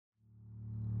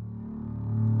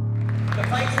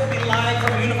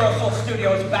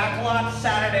Studios, backlot,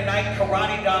 Saturday night,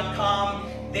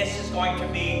 karate.com. This is going to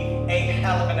be a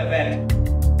hell of an event.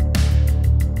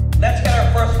 Let's get our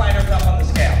first fighters up on the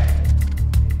scale.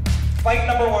 Fight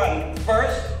number one.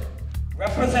 First,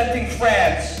 representing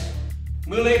France,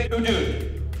 Mouley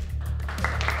Oudoud.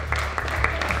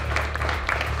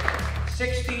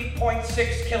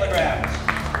 60.6 kilograms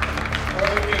for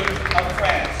Oudoud of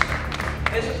France.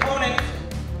 His opponent,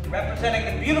 representing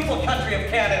the beautiful country of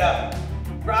Canada,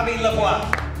 Robbie Lavoie.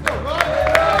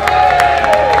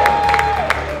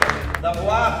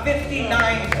 Lavoie,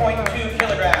 59.2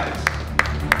 kilograms.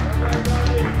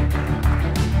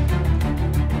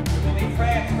 It will be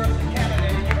France versus Canada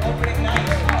in your opening night.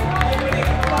 Opening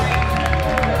fight.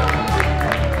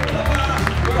 Lavoie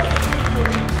versus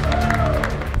Oudoud.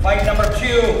 Fight number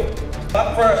two.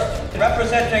 Up first,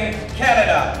 representing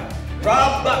Canada,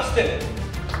 Buxton.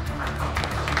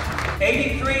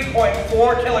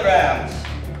 83.4 kilograms.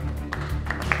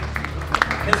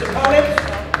 His opponent,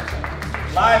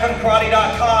 live on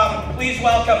karate.com, please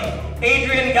welcome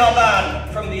Adrian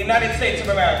Galvan from the United States of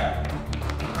America.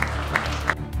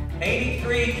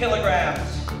 83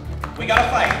 kilograms. We got a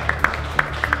fight.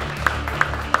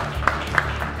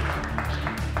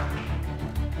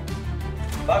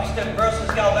 Buxton versus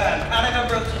Galvan, Canada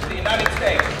versus the United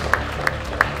States.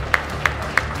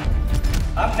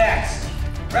 Up next,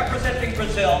 representing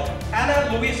Brazil,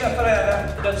 Luiza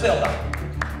Ferreira da Silva.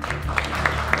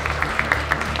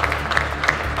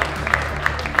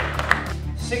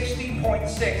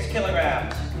 60.6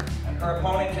 kilograms. And her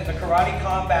opponent in the karate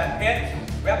combat pit,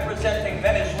 representing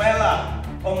Venezuela,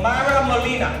 Omaira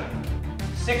Molina.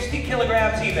 60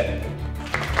 kilograms even.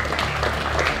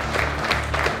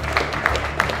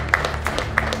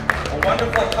 A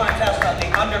wonderful contest on the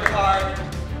undercard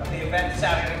of the event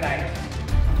Saturday night.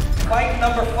 Fight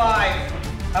number five,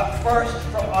 up first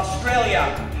from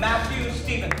Australia, Matthew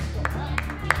Stevens.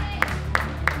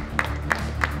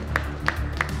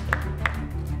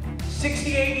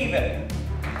 68 even.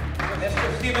 For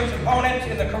Mr. Stevens' opponent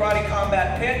in the karate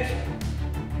combat pit,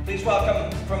 please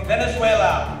welcome from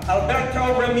Venezuela,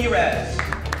 Alberto Ramirez.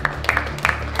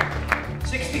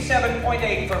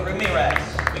 67.8 for Ramirez.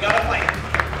 We got a fight.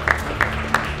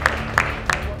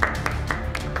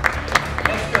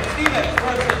 Stevens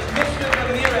versus Mr.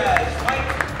 Ramirez, fight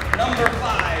number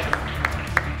five.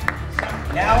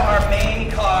 Now our main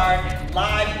card,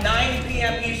 live 9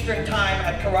 p.m. Eastern Time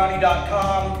at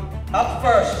karate.com. Up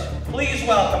first, please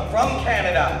welcome from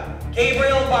Canada,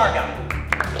 Gabriel Varga.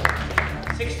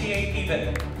 68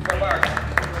 even for Varga.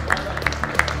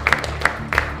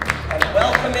 And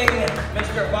welcoming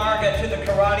Mr. Varga to the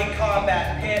karate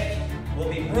combat pit will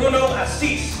be Bruno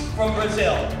Assis from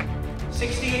Brazil.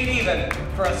 68 even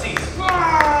for Assis.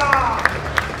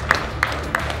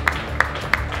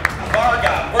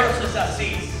 Varga versus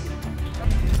Assis.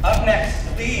 Up next,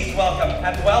 please welcome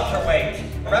at welterweight,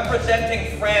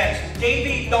 representing France,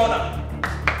 Davy Dona.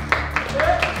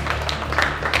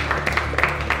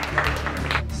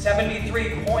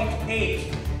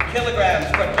 73.8 kilograms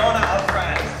for Dona of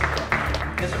France.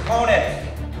 His opponent,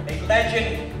 a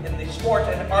legend in the sport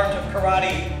and art of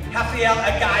karate, Rafael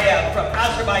Aghayev from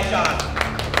Azerbaijan.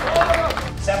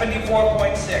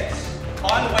 74.6.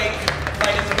 On weight, the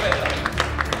fight is official.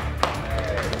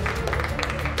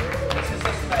 This is a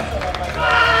special one, my friend.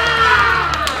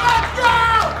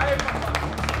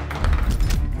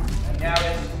 And now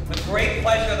it's with great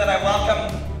pleasure that I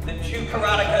welcome the two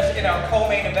karatekas in our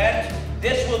co-main event.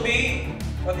 This will be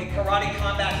for the Karate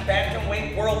Combat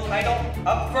Bantamweight World Title.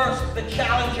 Up first, the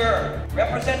challenger,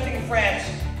 representing France,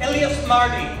 Ilias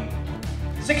Mardhi.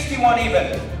 61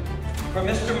 even for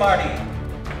Mr. Mardhi.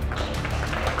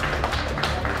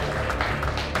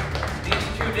 These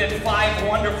two did 5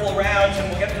 wonderful rounds, and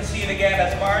we'll get to see it again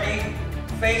as Mardhi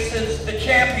faces the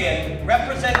champion,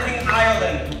 representing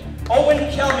Ireland,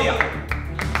 Chelmiah.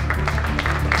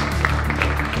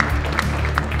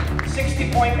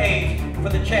 60.8 for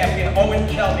the champion,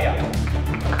 Chelmiah.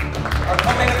 Our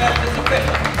co-main event is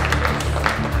official.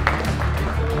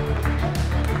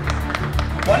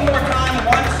 One more time,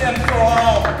 once and for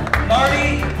all,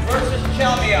 Mardhi versus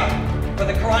Chelmiah for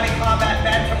the Karate Combat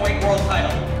Bantamweight World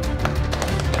Title.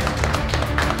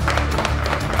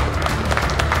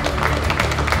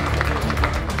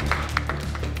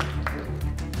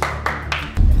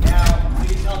 And now,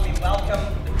 please help me welcome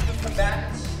the two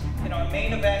combatants in our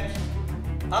main event.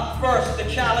 Up first, the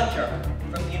challenger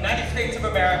from the United States of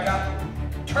America,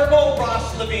 Turbo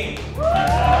Ross Levine.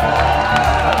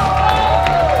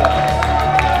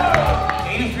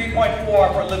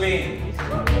 83.4 for Levine.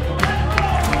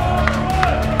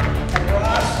 And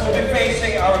Ross will be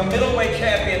facing our middleweight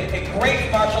champion, a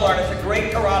great martial artist, a great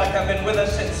have been with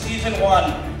us since season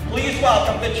 1. Please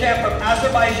welcome the champ from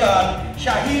Azerbaijan,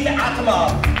 Shahin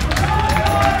Atamov.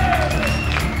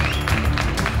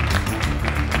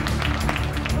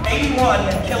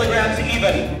 81 kilograms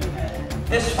even.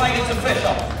 This fight is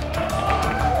official.